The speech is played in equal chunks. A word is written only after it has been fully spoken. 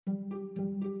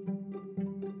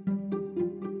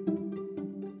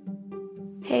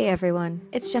Hey everyone,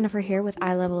 it's Jennifer here with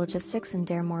iLevel Logistics and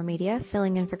Dare More Media,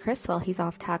 filling in for Chris while he's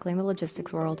off tackling the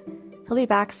logistics world. He'll be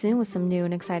back soon with some new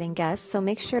and exciting guests, so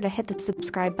make sure to hit the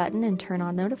subscribe button and turn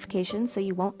on notifications so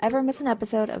you won't ever miss an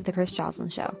episode of The Chris Joslin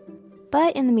Show.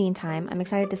 But in the meantime, I'm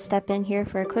excited to step in here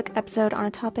for a quick episode on a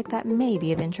topic that may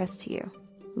be of interest to you: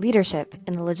 leadership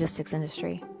in the logistics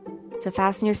industry. So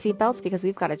fasten your seatbelts because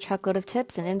we've got a truckload of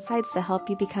tips and insights to help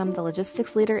you become the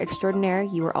logistics leader extraordinaire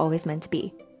you were always meant to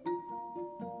be.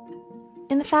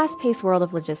 In the fast-paced world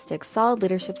of logistics, solid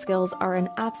leadership skills are an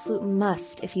absolute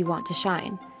must if you want to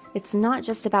shine. It's not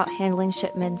just about handling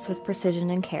shipments with precision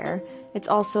and care. It's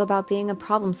also about being a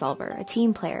problem solver, a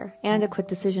team player, and a quick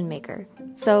decision maker.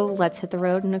 So let's hit the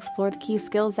road and explore the key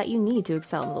skills that you need to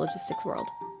excel in the logistics world.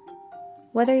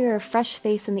 Whether you're a fresh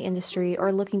face in the industry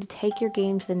or looking to take your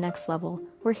game to the next level,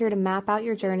 we're here to map out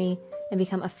your journey and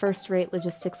become a first-rate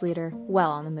logistics leader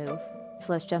well on the move. So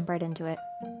let's jump right into it.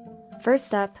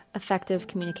 First up, effective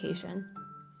communication.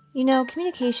 You know,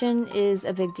 communication is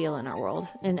a big deal in our world,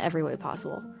 in every way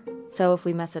possible. So if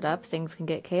we mess it up, things can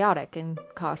get chaotic and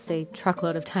cost a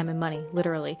truckload of time and money,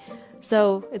 literally.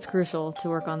 So it's crucial to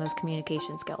work on those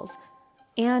communication skills.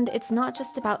 And it's not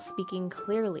just about speaking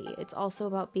clearly, it's also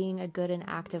about being a good and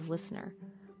active listener.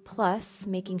 Plus,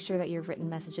 making sure that your written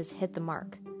messages hit the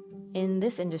mark. In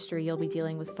this industry, you'll be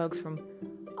dealing with folks from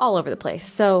all over the place,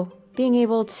 so being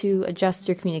able to adjust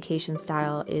your communication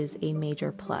style is a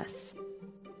major plus.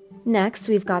 Next,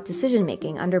 we've got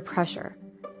decision-making under pressure.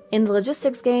 In the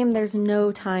logistics game, there's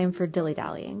no time for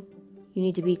dilly-dallying. You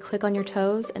need to be quick on your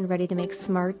toes and ready to make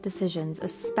smart decisions,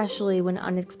 especially when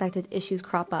unexpected issues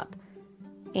crop up.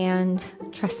 And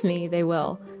trust me, they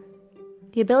will.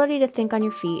 The ability to think on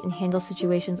your feet and handle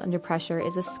situations under pressure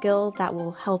is a skill that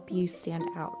will help you stand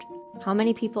out. How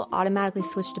many people automatically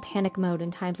switch to panic mode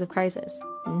in times of crisis?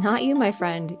 Not you, my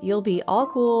friend. You'll be all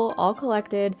cool, all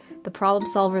collected, the problem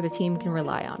solver the team can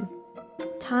rely on.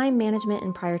 Time management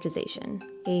and prioritization,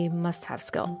 a must-have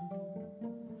skill.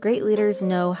 Great leaders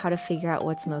know how to figure out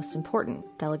what's most important,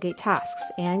 delegate tasks,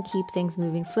 and keep things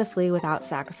moving swiftly without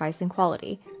sacrificing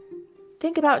quality.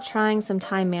 Think about trying some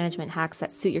time management hacks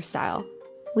that suit your style.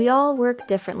 We all work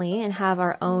differently and have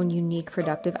our own unique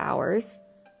productive hours,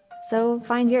 so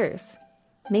find yours.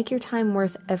 Make your time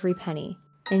worth every penny,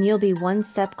 and you'll be one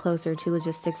step closer to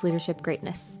logistics leadership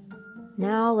greatness.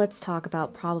 Now let's talk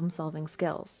about problem-solving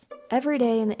skills. Every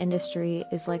day in the industry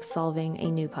is like solving a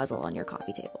new puzzle on your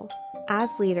coffee table. As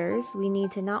leaders, we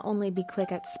need to not only be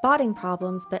quick at spotting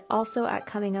problems, but also at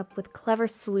coming up with clever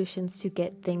solutions to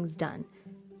get things done,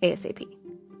 ASAP.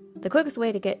 The quickest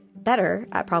way to get better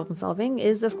at problem solving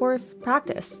is, of course,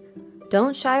 practice.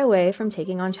 Don't shy away from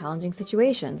taking on challenging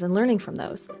situations and learning from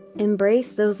those.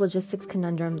 Embrace those logistics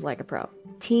conundrums like a pro.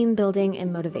 Team building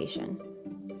and motivation.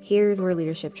 Here's where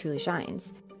leadership truly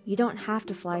shines. You don't have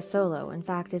to fly solo. In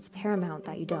fact, it's paramount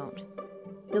that you don't.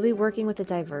 You'll be working with a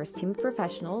diverse team of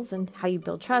professionals, and how you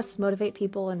build trust, motivate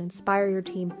people, and inspire your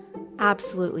team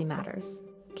absolutely matters.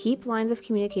 Keep lines of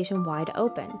communication wide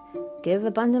open. Give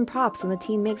abundant props when the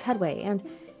team makes headway, and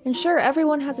ensure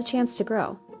everyone has a chance to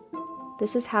grow.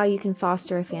 This is how you can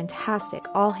foster a fantastic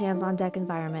all-hands-on-deck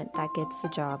environment that gets the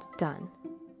job done.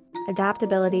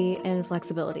 Adaptability and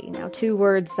flexibility. Now, two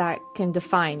words that can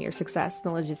define your success in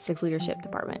the logistics leadership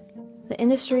department. The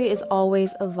industry is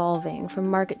always evolving, from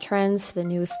market trends to the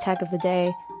newest tech of the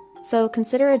day, so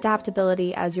consider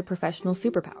adaptability as your professional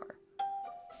superpower.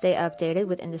 Stay updated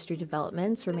with industry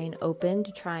developments, remain open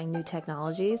to trying new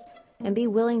technologies, and be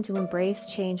willing to embrace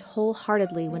change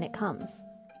wholeheartedly when it comes.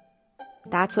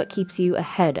 That's what keeps you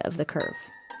ahead of the curve.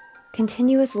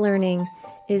 Continuous learning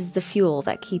is the fuel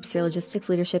that keeps your logistics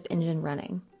leadership engine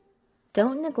running.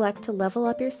 Don't neglect to level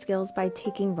up your skills by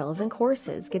taking relevant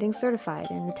courses, getting certified,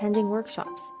 and attending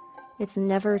workshops. It's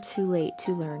never too late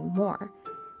to learn more.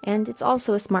 And it's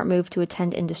also a smart move to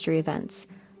attend industry events,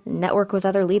 network with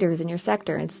other leaders in your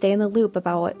sector, and stay in the loop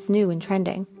about what's new and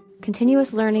trending.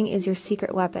 Continuous learning is your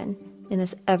secret weapon in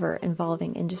this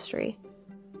ever-evolving industry.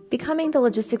 Becoming the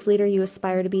logistics leader you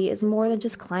aspire to be is more than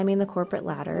just climbing the corporate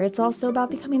ladder. It's also about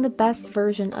becoming the best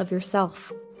version of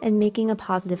yourself and making a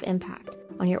positive impact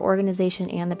on your organization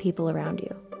and the people around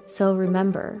you. So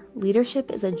remember,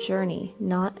 leadership is a journey,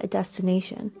 not a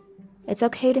destination. It's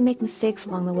okay to make mistakes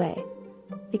along the way.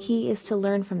 The key is to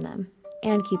learn from them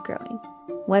and keep growing.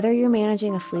 Whether you're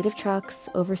managing a fleet of trucks,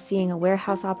 overseeing a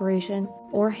warehouse operation,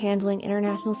 or handling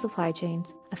international supply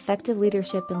chains, effective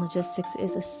leadership in logistics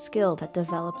is a skill that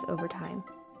develops over time.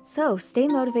 So stay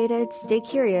motivated, stay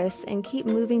curious, and keep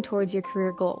moving towards your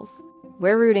career goals.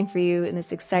 We're rooting for you in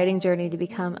this exciting journey to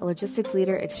become a logistics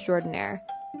leader extraordinaire.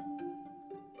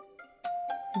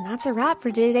 And that's a wrap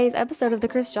for today's episode of The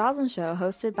Chris Joslin Show,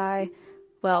 hosted by,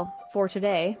 well, for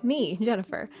today, me,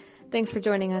 Jennifer. Thanks for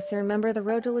joining us, and remember, the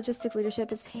road to logistics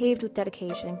leadership is paved with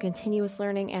dedication, continuous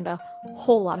learning, and a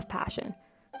whole lot of passion.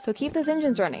 So keep those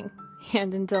engines running,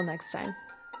 and until next time.